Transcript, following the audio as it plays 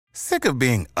Sick of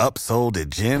being upsold at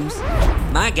gyms?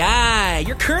 My guy,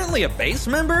 you're currently a base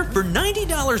member? For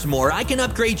 $90 more, I can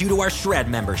upgrade you to our Shred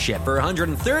membership. For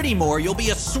 $130 more, you'll be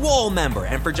a Swole member.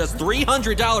 And for just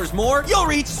 $300 more, you'll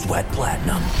reach Sweat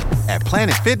Platinum. At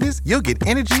Planet Fitness, you'll get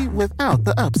energy without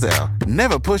the upsell.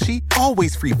 Never pushy,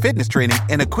 always free fitness training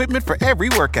and equipment for every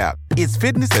workout. It's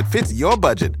fitness that fits your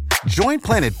budget. Join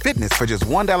Planet Fitness for just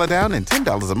 $1 down and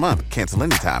 $10 a month. Cancel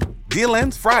anytime. Deal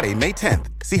ends Friday, May 10th.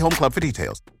 See Home Club for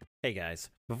details. Hey guys,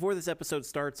 before this episode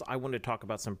starts, I want to talk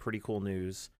about some pretty cool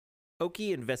news.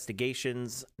 Okie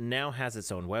Investigations now has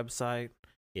its own website.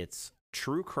 It's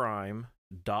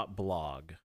truecrime.blog,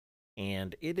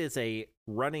 and it is a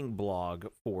running blog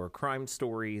for crime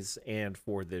stories and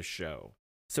for this show.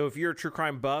 So if you're a true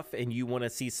crime buff and you want to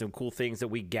see some cool things that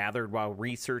we gathered while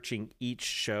researching each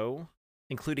show,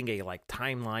 including a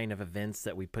timeline of events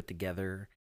that we put together,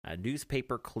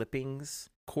 newspaper clippings,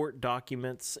 court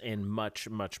documents, and much,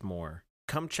 much more,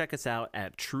 come check us out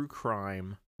at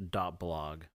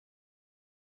truecrime.blog.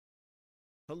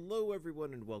 Hello,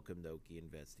 everyone, and welcome to Okie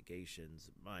Investigations.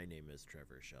 My name is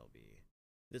Trevor Shelby.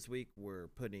 This week, we're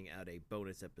putting out a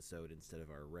bonus episode instead of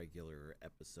our regular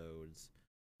episodes.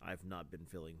 I've not been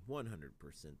feeling 100%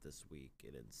 this week,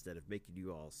 and instead of making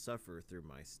you all suffer through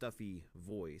my stuffy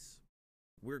voice,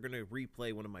 we're going to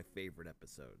replay one of my favorite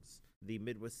episodes, the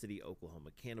Midwest City, Oklahoma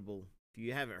Cannibal. If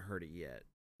you haven't heard it yet,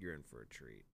 you're in for a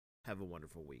treat. Have a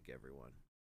wonderful week, everyone.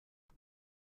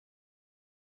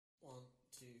 1,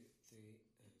 2, 3.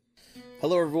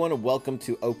 Hello, everyone, and welcome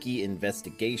to Okie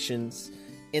Investigations.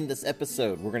 In this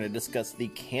episode, we're going to discuss the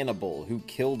cannibal who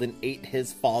killed and ate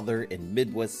his father in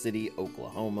Midwest City,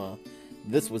 Oklahoma.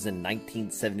 This was in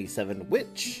 1977,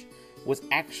 which was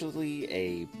actually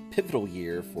a pivotal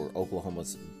year for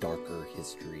Oklahoma's darker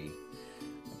history.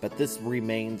 But this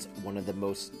remains one of the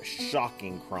most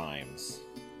shocking crimes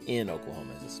in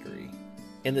Oklahoma history.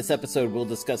 In this episode, we'll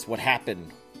discuss what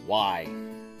happened, why,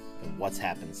 and what's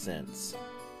happened since.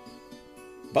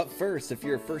 But first, if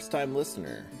you're a first-time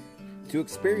listener, to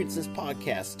experience this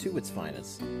podcast to its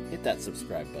finest, hit that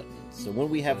subscribe button. So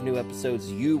when we have new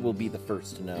episodes, you will be the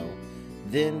first to know.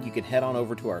 Then you can head on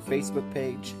over to our Facebook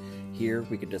page. Here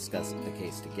we can discuss the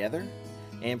case together,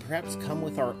 and perhaps come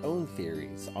with our own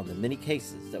theories on the many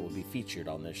cases that will be featured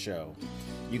on this show.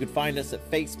 You can find us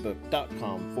at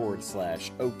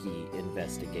facebook.com/Okie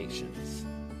Investigations.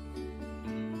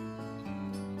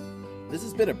 This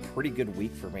has been a pretty good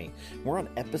week for me. We're on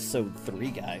episode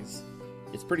 3, guys.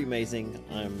 It's pretty amazing.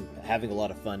 I'm having a lot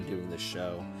of fun doing this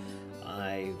show.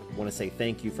 I want to say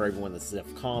thank you for everyone that's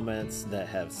left comments, that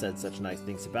have said such nice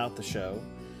things about the show.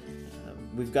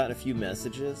 We've gotten a few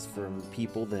messages from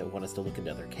people that want us to look into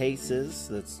other cases.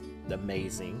 That's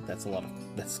amazing. That's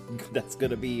that's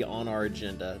going to be on our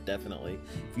agenda, definitely.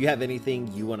 If you have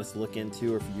anything you want us to look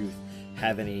into, or if you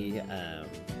have any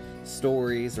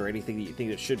stories or anything that you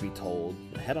think that should be told,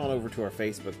 head on over to our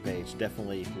Facebook page.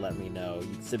 Definitely let me know.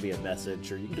 You can send me a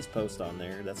message, or you can just post on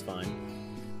there. That's fine.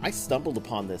 I stumbled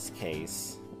upon this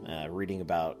case reading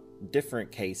about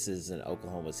different cases in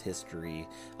Oklahoma's history.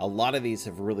 A lot of these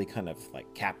have really kind of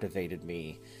captivated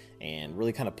me and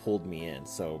really kind of pulled me in.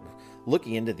 So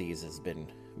looking into these has been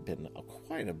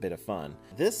quite a bit of fun.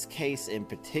 This case in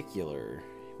particular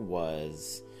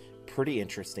was pretty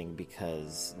interesting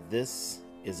because this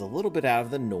is a little bit out of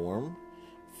the norm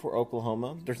for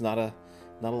Oklahoma. There's not a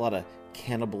lot of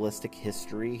cannibalistic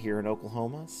history here in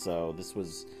Oklahoma, so this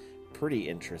was pretty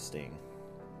interesting.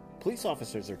 Police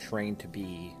officers are trained to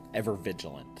be ever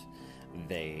vigilant.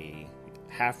 They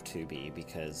have to be,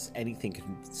 because anything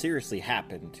can seriously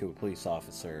happen to a police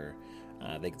officer.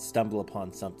 They can stumble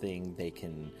upon something, they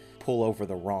can pull over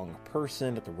the wrong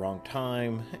person at the wrong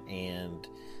time, and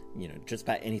just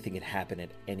about anything can happen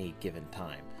at any given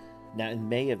time. Now, in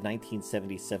May of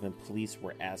 1977, police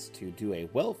were asked to do a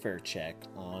welfare check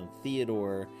on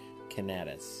Theodore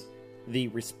Kanatis. The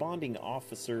responding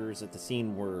officers at the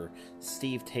scene were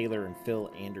Steve Taylor and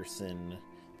Phil Anderson.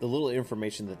 The little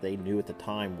information that they knew at the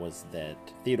time was that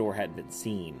Theodore hadn't been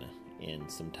seen in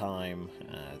some time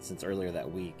since earlier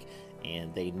that week,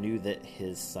 and they knew that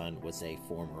his son was a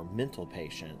former mental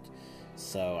patient.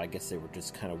 So I guess they were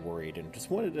just kind of worried and just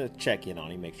wanted to check in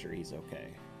on him, make sure he's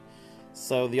okay.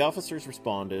 So the officers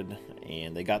responded,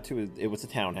 and they got to it was a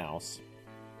townhouse,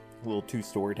 a little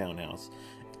 2-story townhouse.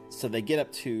 So they get up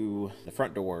to the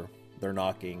front door, they're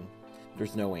knocking,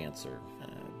 there's no answer.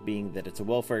 Being that it's a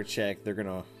welfare check, they're going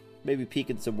to maybe peek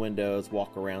in some windows,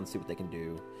 walk around, see what they can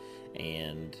do.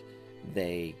 And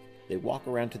they walk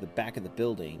around to the back of the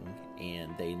building,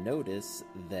 and they notice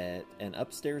that an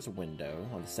upstairs window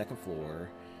on the second floor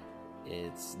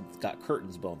It's got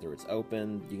curtains blown through. It's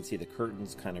open. You can see the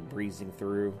curtains kind of breezing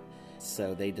through.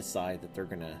 So they decide that they're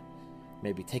going to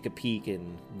maybe take a peek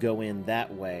and go in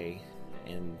that way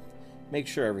and make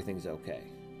sure everything's okay.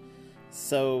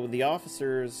 So the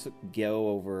officers go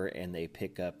over and they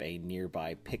pick up a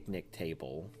nearby picnic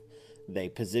table. They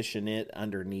position it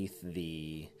underneath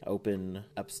the open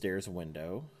upstairs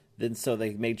window. Then so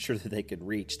they made sure that they could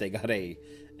reach. They got a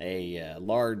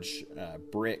large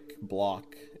brick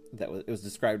block that was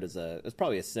described as it was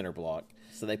probably a center block.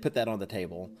 So they put that on the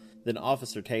table. Then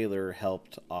Officer Taylor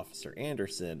helped Officer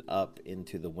Anderson up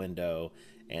into the window,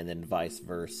 and then vice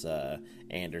versa.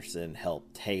 Anderson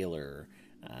helped Taylor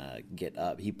get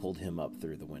up. He pulled him up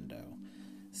through the window.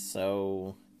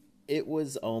 So it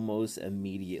was almost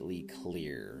immediately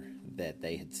clear that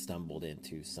they had stumbled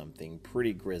into something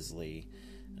pretty grisly.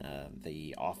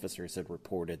 The officers had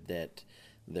reported that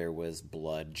there was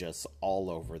blood just all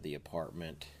over the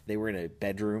apartment. They were in a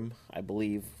bedroom, I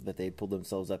believe, that they pulled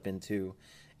themselves up into,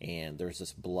 and there's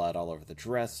just blood all over the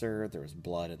dresser. There was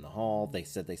blood in the hall. They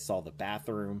said they saw the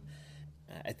bathroom.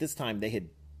 At this time,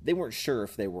 they weren't sure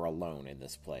if they were alone in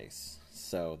this place,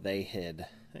 so they had,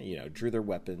 drew their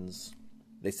weapons.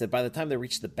 They said by the time they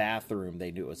reached the bathroom,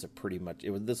 they knew it was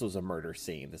this was a murder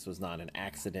scene. This was not an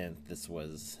accident. This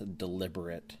was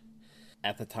deliberate.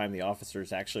 At the time, the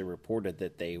officers actually reported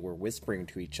that they were whispering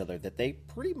to each other that they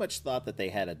pretty much thought that they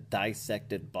had a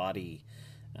dissected body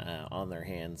on their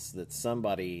hands, that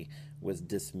somebody was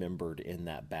dismembered in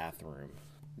that bathroom.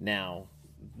 Now,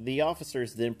 the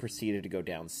officers then proceeded to go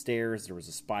downstairs. There was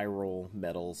a spiral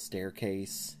metal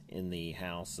staircase in the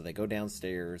house, so they go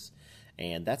downstairs,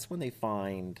 and that's when they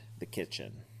find the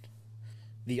kitchen.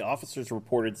 The officers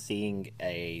reported seeing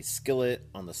a skillet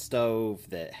on the stove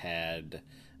that had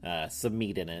some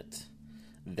meat in it.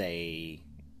 They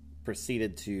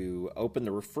proceeded to open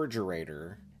the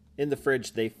refrigerator. In the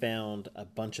fridge, they found a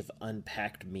bunch of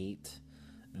unpacked meat.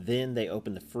 Then they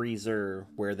opened the freezer,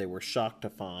 where they were shocked to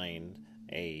find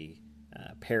a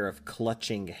pair of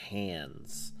clutching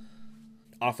hands.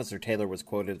 Officer Taylor was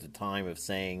quoted at the time of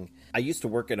saying, "I used to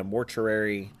work in a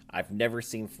mortuary. I've never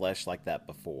seen flesh like that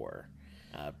before."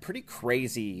 Pretty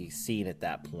crazy scene at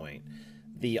that point.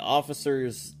 The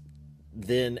officers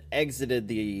then exited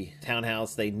the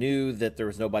townhouse. They knew that there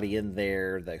was nobody in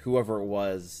there, that whoever it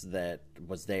was that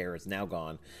was there is now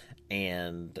gone.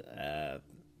 And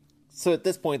so at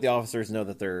this point, the officers know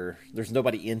that there's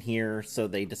nobody in here, so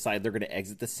they decide they're going to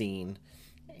exit the scene.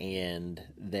 And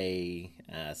they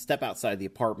step outside the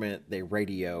apartment. They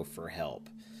radio for help.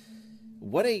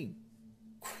 What a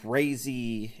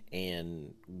crazy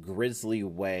and grisly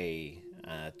way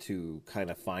to kind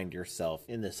of find yourself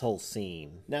in this whole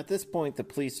scene. Now, at this point, the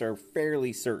police are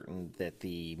fairly certain that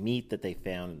the meat that they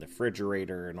found in the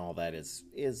refrigerator and all that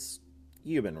is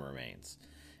human remains.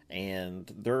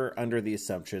 And they're under the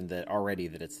assumption that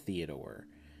it's Theodore,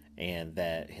 and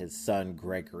that his son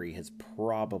Gregory has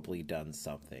probably done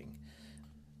something.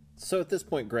 So at this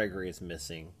point, Gregory is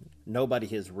missing. Nobody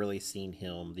has really seen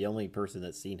him. The only person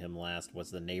that's seen him last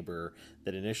was the neighbor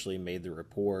that initially made the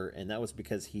report, and that was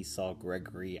because he saw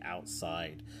Gregory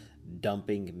outside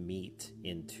dumping meat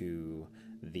into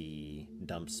the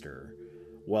dumpster.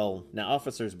 Well, now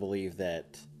officers believe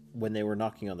that when they were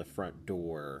knocking on the front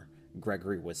door,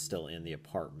 Gregory was still in the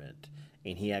apartment,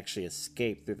 and he actually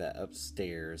escaped through that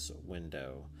upstairs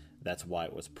window. That's why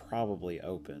it was probably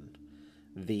open.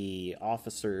 The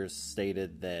officers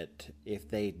stated that if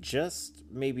they just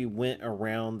maybe went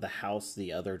around the house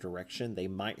the other direction, they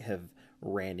might have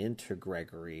ran into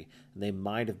Gregory, and they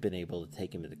might have been able to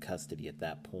take him into custody at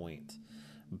that point.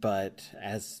 But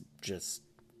as just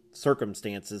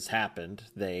circumstances happened,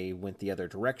 they went the other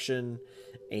direction,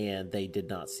 and they did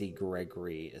not see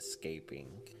Gregory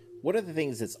escaping. One of the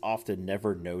things that's often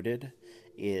never noted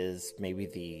is maybe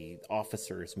the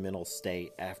officer's mental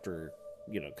state after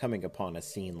coming upon a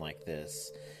scene like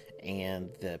this.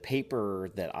 And the paper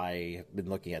that I've been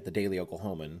looking at, the Daily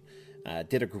Oklahoman,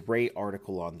 did a great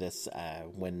article on this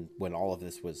when all of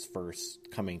this was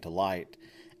first coming to light.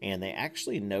 And they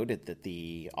actually noted that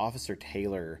the Officer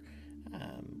Taylor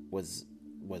was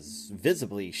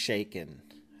visibly shaken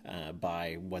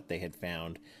by what they had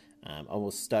found,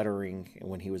 almost stuttering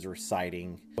when he was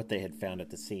reciting what they had found at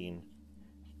the scene.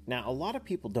 Now, a lot of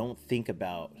people don't think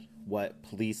about what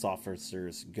police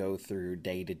officers go through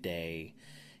day to day.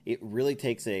 It really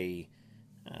takes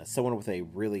someone with a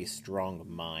really strong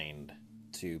mind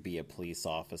to be a police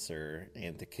officer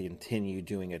and to continue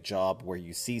doing a job where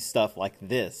you see stuff like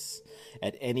this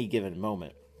at any given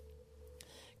moment.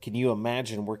 Can you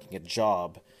imagine working a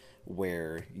job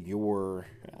where your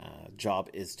job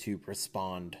is to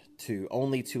respond to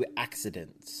only to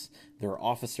accidents. There are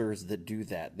officers that do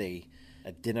that. They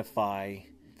identify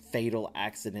fatal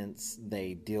accidents.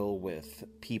 They deal with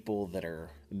people that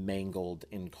are mangled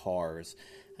in cars.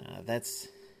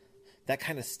 That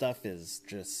kind of stuff is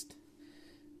just,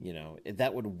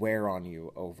 that would wear on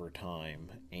you over time.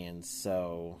 And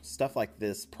so stuff like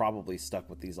this probably stuck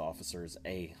with these officers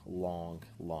a long,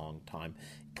 long time,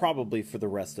 probably for the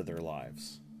rest of their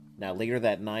lives. Now, later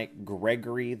that night,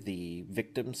 Gregory, the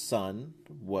victim's son,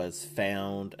 was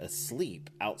found asleep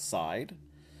outside.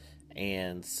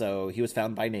 And so he was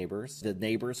found by neighbors. The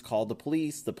neighbors called the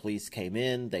police. The police came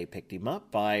in. They picked him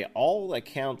up. By all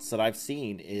accounts that I've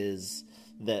seen is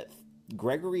that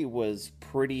Gregory was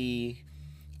pretty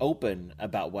open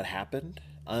about what happened,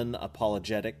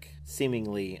 unapologetic,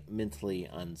 seemingly mentally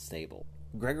unstable.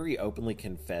 Gregory openly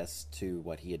confessed to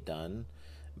what he had done,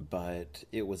 but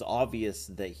it was obvious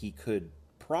that he could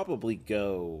probably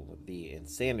go the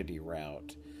insanity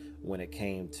route when it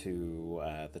came to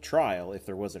the trial, if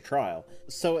there was a trial.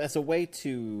 So as a way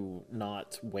to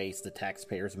not waste the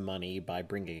taxpayers' money by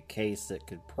bringing a case that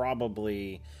could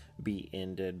probably be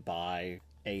ended by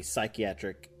a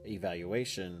psychiatric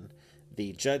evaluation,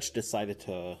 the judge decided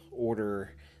to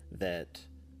order that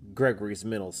Gregory's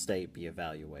mental state be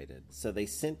evaluated. So they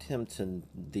sent him to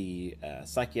the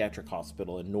psychiatric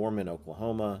hospital in Norman,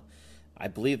 Oklahoma. I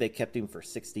believe they kept him for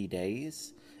 60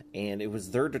 days. And it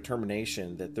was their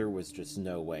determination that there was just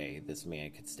no way this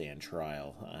man could stand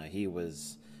trial. He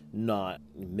was not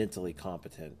mentally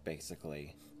competent,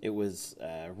 basically. It was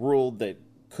ruled that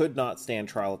could not stand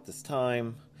trial at this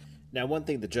time. Now, one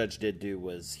thing the judge did do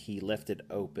was he left it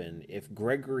open. If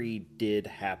Gregory did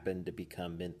happen to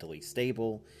become mentally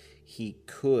stable, he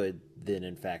could then,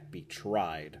 in fact, be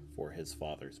tried for his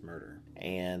father's murder.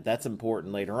 And that's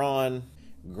important later on.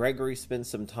 Gregory spends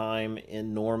some time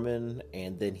in Norman,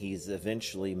 and then he's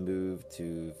eventually moved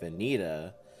to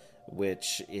Veneta,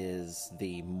 which is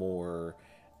the more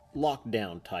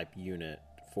lockdown type unit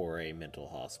for a mental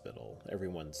hospital.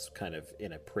 Everyone's kind of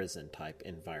in a prison type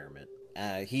environment.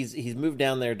 He's moved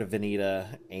down there to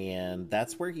Veneta, and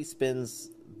that's where he spends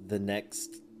the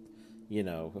next,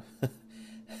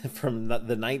 from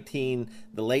the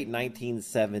late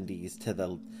 1970s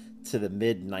to the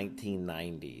mid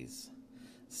 1990s.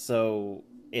 So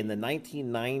in the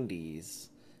 1990s,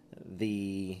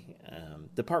 the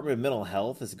Department of Mental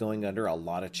Health is going under a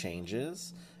lot of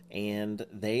changes, and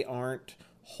they aren't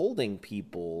holding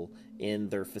people in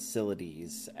their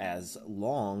facilities as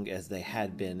long as they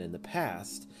had been in the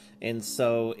past. And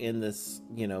so in this,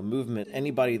 movement,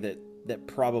 anybody that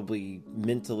probably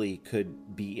mentally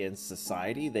could be in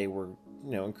society, they were,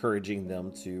 encouraging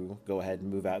them to go ahead and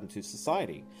move out into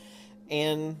society.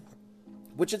 And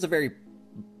which is a very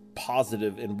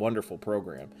positive and wonderful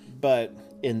program. But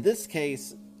in this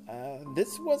case,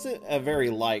 this wasn't a very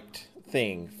liked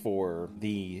thing for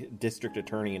the district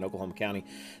attorney in Oklahoma County.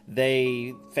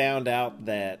 They found out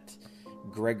that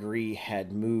Gregory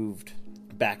had moved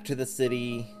back to the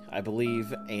city, I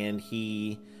believe, and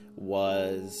he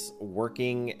was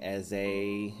working as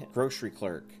a grocery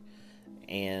clerk,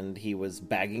 and he was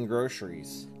bagging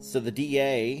groceries. So the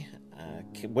DA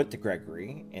went to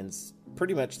Gregory and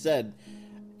pretty much said,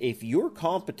 if you're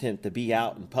competent to be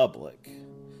out in public,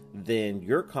 then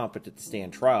you're competent to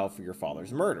stand trial for your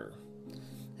father's murder.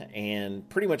 And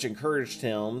pretty much encouraged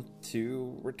him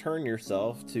to return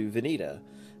yourself to Veneta.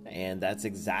 And that's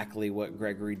exactly what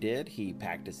Gregory did. He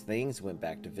packed his things, went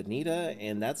back to Veneta,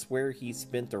 and that's where he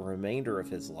spent the remainder of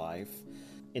his life.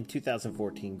 In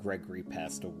 2014, Gregory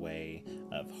passed away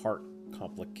of heart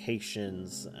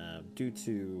complications due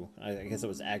to, I guess it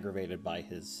was aggravated by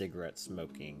his cigarette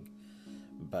smoking.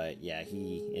 But yeah,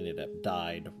 he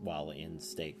died while in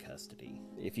state custody.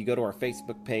 If you go to our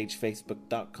Facebook page,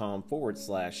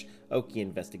 facebook.com/Okie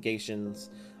Investigations,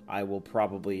 I will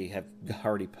probably have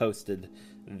already posted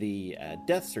the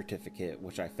death certificate,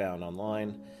 which I found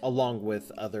online, along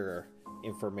with other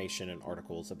information and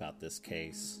articles about this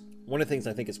case. One of the things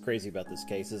I think is crazy about this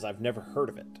case is I've never heard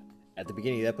of it. At the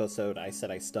beginning of the episode, I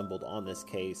said I stumbled on this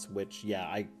case, which, yeah,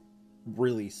 I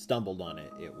really stumbled on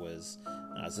it. I was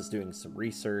just doing some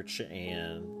research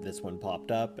and this one popped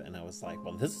up and I was like,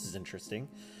 well, this is interesting.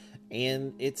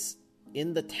 And it's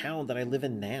in the town that I live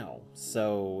in now.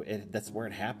 So that's where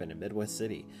it happened, in Midwest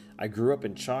City. I grew up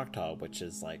in Choctaw, which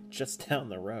is like just down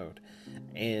the road.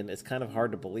 And it's kind of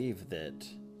hard to believe that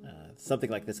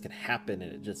something like this could happen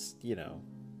and it just,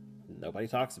 nobody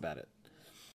talks about it.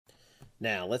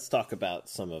 Now, let's talk about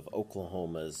some of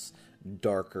Oklahoma's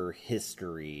darker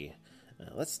history.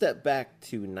 Let's step back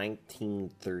to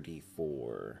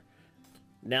 1934.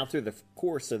 Now, through the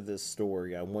course of this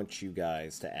story, I want you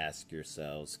guys to ask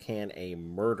yourselves, can a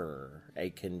murderer,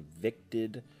 a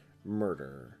convicted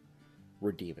murderer,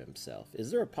 redeem himself?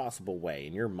 Is there a possible way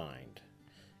in your mind?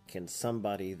 Can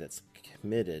somebody that's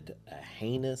committed a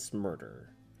heinous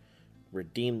murder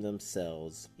redeem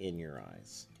themselves in your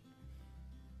eyes?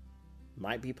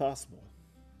 Might be possible.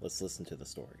 Let's listen to the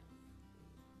story.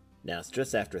 Now, it's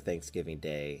just after Thanksgiving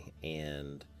Day,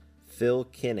 and Phil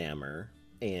Kinammer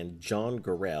and John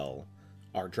Gorell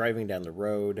are driving down the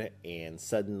road, and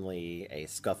suddenly a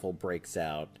scuffle breaks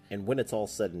out. And when it's all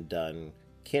said and done,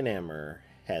 Kinammer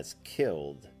has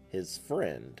killed his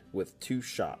friend with 2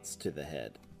 shots to the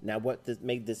head. Now, what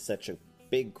made this such a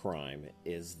big crime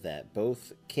is that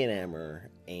both Kinammer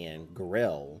and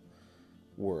Gorell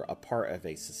were a part of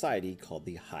a society called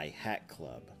the High Hat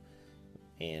Club.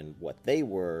 And what they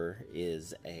were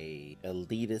is a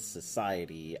elitist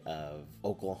society of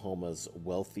Oklahoma's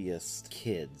wealthiest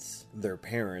kids. Their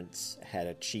parents had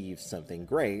achieved something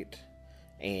great,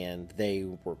 and they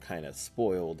were kind of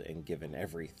spoiled and given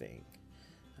everything.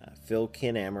 Phil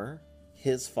Kinammer,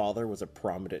 his father was a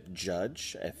prominent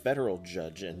judge, a federal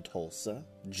judge in Tulsa.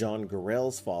 John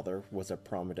Gorell's father was a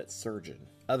prominent surgeon.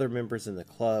 Other members in the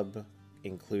club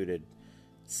included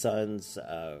sons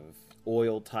of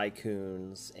oil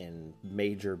tycoons and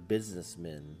major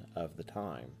businessmen of the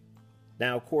time.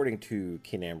 Now, according to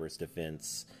Kinammer's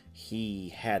defense, he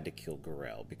had to kill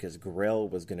Gorell because Gorell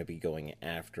was going to be going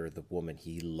after the woman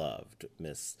he loved,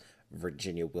 Miss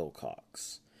Virginia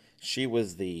Wilcox. She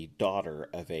was the daughter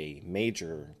of a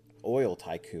major oil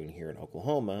tycoon here in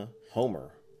Oklahoma,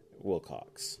 Homer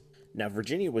Wilcox. Now,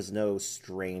 Virginia was no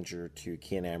stranger to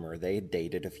Kinammer. They had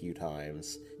dated a few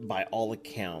times. By all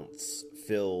accounts,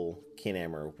 Phil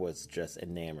Kinammer was just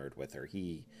enamored with her.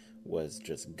 He was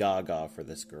just gaga for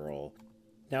this girl.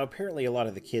 Now, apparently a lot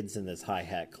of the kids in this High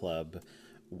Hat Club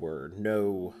were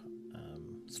no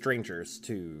strangers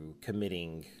to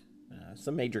committing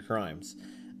some major crimes.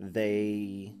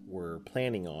 They were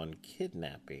planning on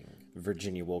kidnapping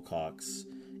Virginia Wilcox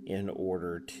in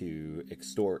order to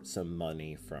extort some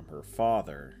money from her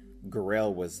father.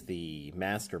 Gorell was the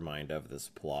mastermind of this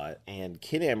plot, and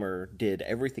Kinammer did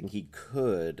everything he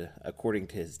could, according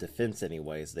to his defense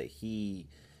anyways, that he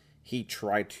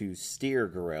tried to steer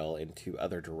Gorell into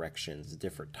other directions,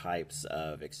 different types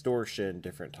of extortion,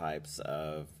 different types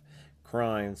of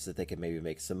crimes that they could maybe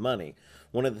make some money.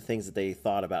 One of the things that they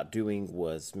thought about doing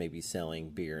was maybe selling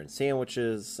beer and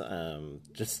sandwiches,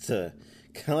 just to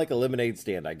kind of like a lemonade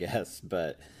stand, I guess,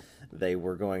 but they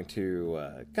were going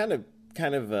to kind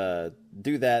of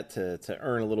do that to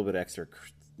earn a little bit extra,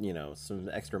 some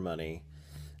extra money.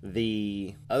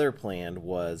 The other plan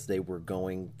was they were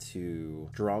going to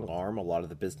strong arm a lot of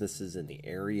the businesses in the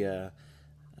area,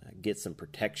 get some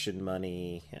protection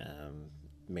money.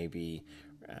 Maybe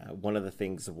one of the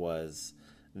things was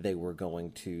they were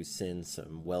going to send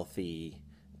some wealthy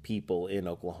people in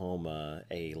Oklahoma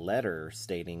a letter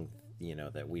stating,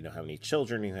 that we know how many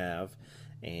children you have,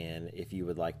 and if you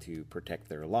would like to protect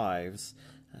their lives,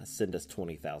 send us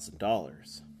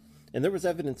 $20,000. And there was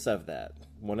evidence of that.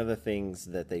 One of the things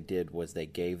that they did was they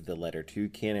gave the letter to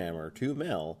Kinammer to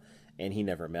mail, and he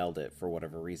never mailed it for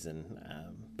whatever reason.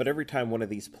 But every time one of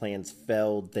these plans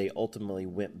failed, they ultimately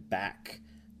went back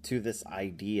to this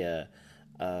idea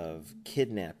of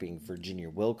kidnapping Virginia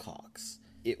Wilcox.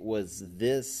 It was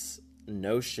this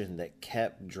notion that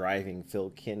kept driving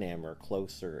Phil Kinammer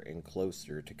closer and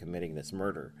closer to committing this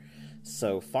murder.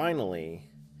 So finally,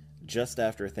 just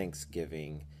after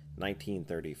Thanksgiving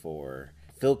 1934,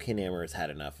 Phil Kinammer has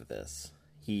had enough of this.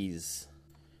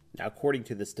 Now, according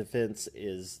to this defense,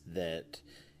 is that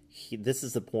this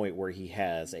is the point where he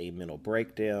has a mental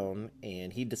breakdown,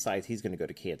 and he decides he's going to go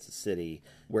to Kansas City,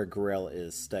 where Gorell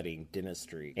is studying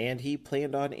dentistry, and he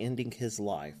planned on ending his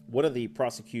life. One of the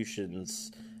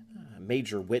prosecution's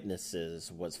major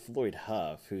witnesses was Floyd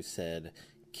Huff, who said,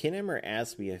 Kinammer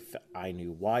asked me if I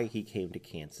knew why he came to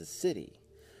Kansas City.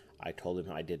 I told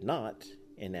him I did not,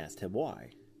 and asked him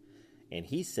why. And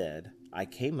he said, I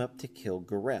came up to kill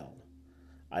Gorell.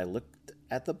 I looked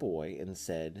at the boy and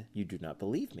said, you do not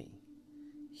believe me.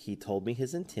 He told me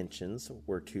his intentions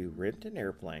were to rent an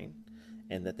airplane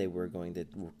and that they were going to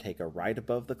take a ride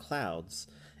above the clouds,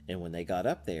 and when they got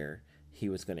up there, he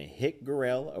was going to hit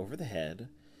Gorell over the head,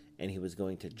 and he was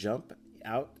going to jump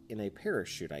out in a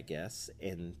parachute, I guess,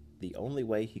 and the only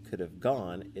way he could have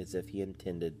gone is if he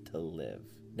intended to live.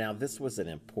 Now, this was an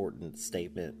important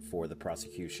statement for the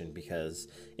prosecution because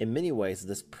in many ways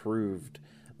this proved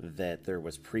that there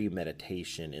was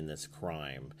premeditation in this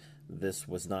crime. This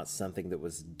was not something that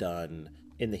was done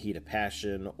in the heat of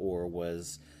passion or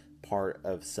was part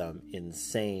of some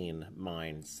insane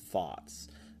mind's thoughts.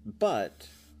 But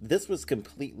this was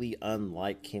completely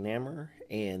unlike Kinammer,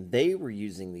 and they were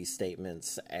using these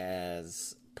statements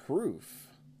as proof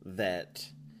that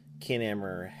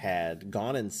Kinammer had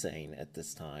gone insane at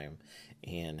this time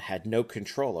and had no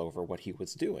control over what he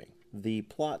was doing. The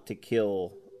plot to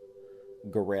kill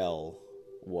Gorell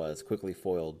was quickly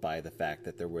foiled by the fact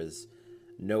that there was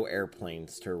no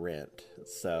airplanes to rent,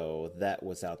 so that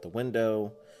was out the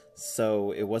window.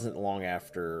 So it wasn't long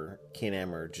after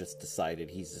Kinammer just decided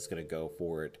he's just going to go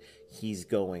for it. He's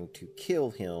going to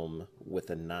kill him with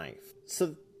a knife.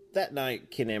 So that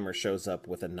night, Kinammer shows up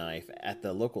with a knife at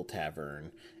the local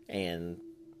tavern and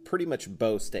pretty much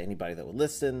boasts to anybody that would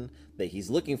listen that he's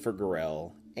looking for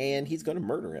Gorell and he's going to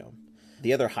murder him.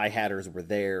 The other High Hatters were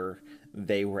there.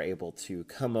 They were able to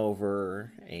come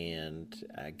over and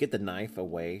get the knife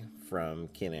away from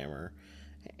Kinammer.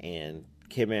 And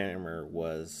Kinammer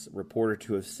was reported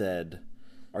to have said,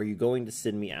 "Are you going to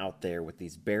send me out there with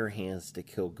these bare hands to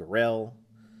kill Gorell?"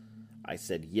 I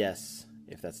said, "Yes,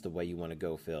 if that's the way you want to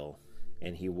go, Phil."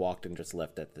 And he walked and just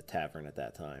left at the tavern at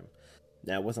that time.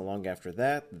 Now, it wasn't long after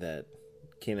that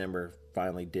Kinammer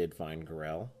finally did find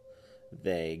Gorell.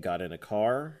 They got in a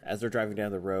car. As they're driving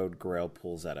down the road, Gorell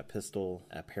pulls out a pistol,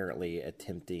 apparently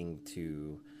attempting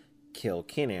to kill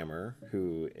Kinammer,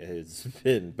 who has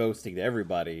been boasting to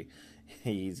everybody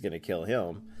he's going to kill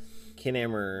him.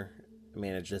 Kinammer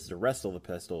manages to wrestle the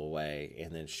pistol away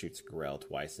and then shoots Gorell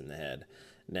twice in the head.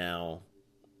 Now,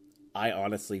 I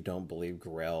honestly don't believe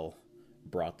Gorell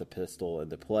brought the pistol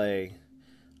into play.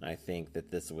 I think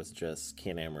that this was just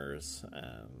Kinammer's,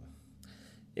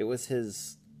 it was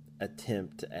his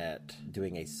attempt at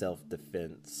doing a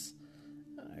self-defense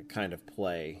kind of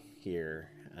play here.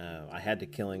 I had to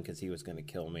kill him because he was going to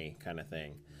kill me kind of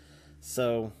thing.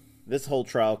 So this whole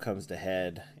trial comes to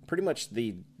head. Pretty much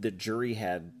the jury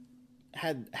had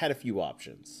a few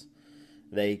options.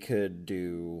 They could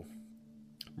do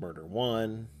murder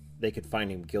one. They could find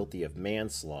him guilty of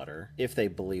manslaughter if they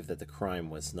believed that the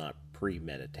crime was not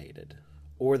premeditated.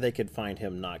 Or they could find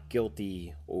him not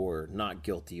guilty or not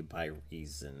guilty by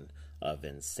reason of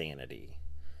insanity.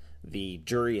 The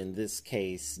jury in this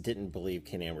case didn't believe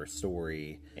Kinammer's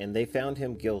story, and they found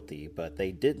him guilty, but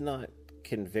they did not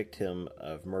convict him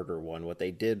of murder one. What they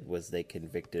did was they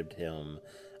convicted him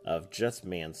of just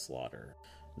manslaughter.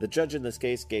 The judge in this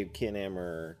case gave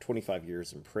Kinammer 25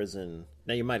 years in prison.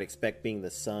 Now, you might expect, being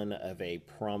the son of a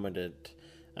prominent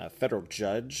federal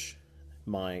judge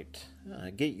might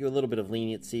get you a little bit of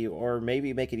leniency or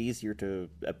maybe make it easier to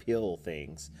appeal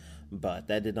things, but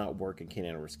that did not work in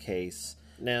Kinammer's case.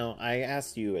 Now, I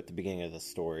asked you at the beginning of the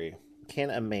story,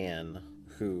 can a man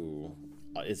who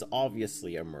is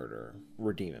obviously a murderer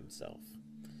redeem himself?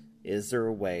 Is there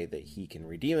a way that he can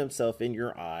redeem himself in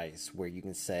your eyes where you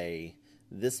can say,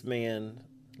 this man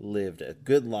lived a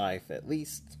good life, at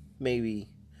least maybe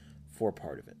for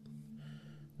part of it?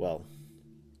 Well,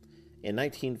 in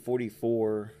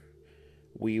 1944,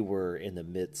 we were in the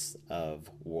midst of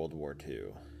World War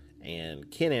II,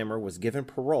 and Kinammer was given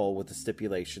parole with the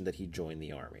stipulation that he join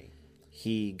the Army.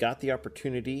 He got the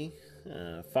opportunity,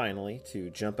 finally, to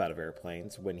jump out of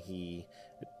airplanes when he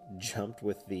jumped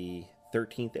with the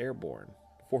 13th Airborne,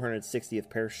 460th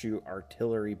Parachute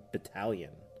Artillery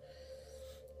Battalion.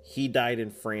 He died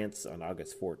in France on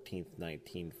August 14th,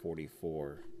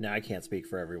 1944. Now, I can't speak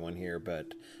for everyone here,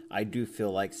 but I do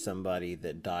feel like somebody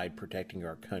that died protecting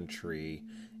our country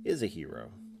is a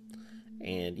hero.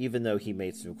 And even though he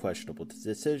made some questionable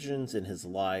decisions in his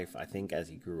life, I think as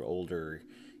he grew older,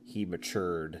 he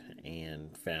matured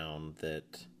and found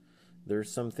that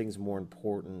there's some things more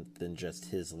important than just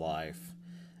his life.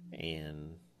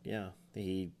 And yeah,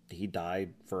 he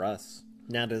died for us.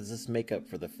 Now, does this make up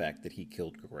for the fact that he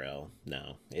killed Gorell?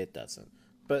 No, it doesn't.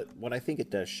 But what I think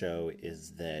it does show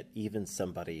is that even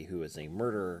somebody who is a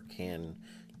murderer can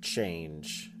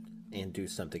change and do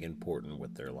something important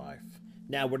with their life.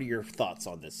 Now, what are your thoughts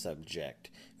on this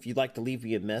subject? If you'd like to leave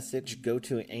me a message, go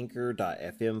to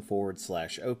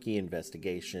anchor.fm/Okie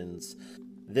Investigations.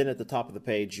 Then at the top of the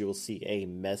page, you'll see a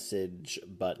message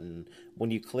button.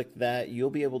 When you click that, you'll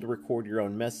be able to record your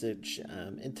own message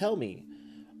and tell me,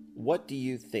 what do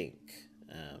you think,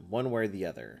 one way or the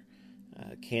other?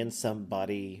 Can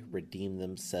somebody redeem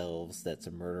themselves that's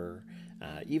a murderer?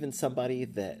 Even somebody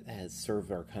that has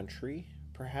served our country,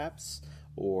 perhaps?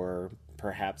 Or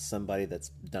perhaps somebody that's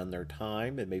done their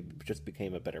time and maybe just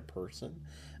became a better person?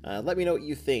 Let me know what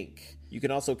you think. You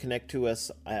can also connect to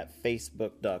us at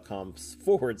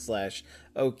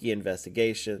facebook.com/Okie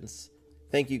Investigations.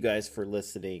 Thank you guys for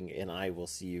listening, and I will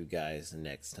see you guys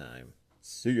next time.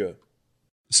 See ya.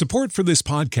 Support for this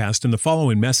podcast and the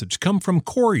following message come from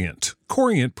Corient.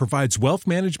 Corient provides wealth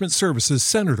management services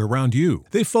centered around you.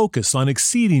 They focus on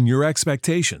exceeding your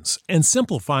expectations and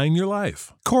simplifying your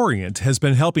life. Corient has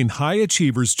been helping high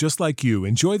achievers just like you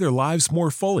enjoy their lives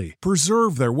more fully,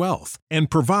 preserve their wealth,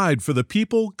 and provide for the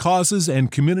people, causes,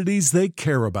 and communities they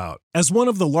care about. As one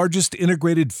of the largest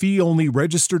integrated fee-only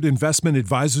registered investment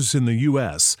advisors in the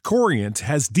U.S., Corient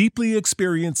has deeply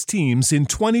experienced teams in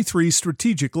 23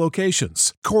 strategic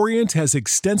locations. Corient has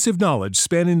extensive knowledge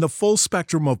spanning the full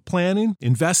spectrum of planning,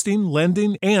 investing,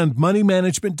 lending, and money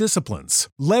management disciplines.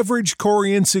 Leverage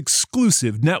Corient's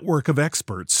exclusive network of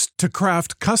experts to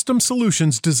craft custom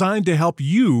solutions designed to help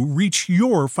you reach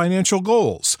your financial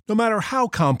goals, no matter how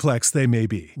complex they may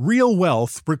be. Real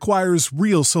wealth requires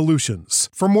real solutions.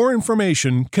 For more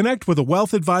information, connect with a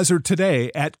wealth advisor today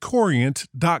at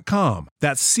Corient.com.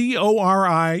 That's Corient.com.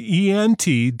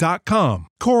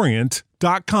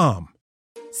 Corient.com.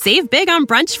 Save big on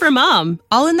brunch for mom,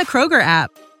 all in the Kroger app.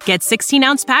 Get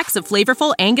 16-ounce packs of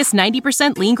flavorful Angus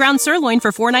 90% lean ground sirloin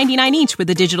for $4.99 each with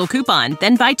a digital coupon.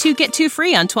 Then buy 2, get 2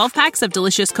 free on 12 packs of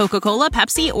delicious Coca-Cola,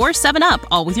 Pepsi, or 7-Up,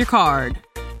 all with your card.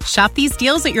 Shop these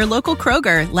deals at your local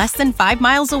Kroger, less than 5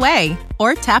 miles away.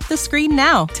 Or tap the screen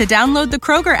now to download the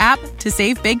Kroger app to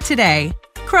save big today.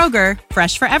 Kroger,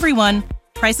 fresh for everyone.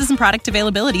 Prices and product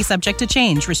availability subject to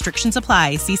change. Restrictions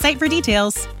apply. See site for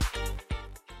details.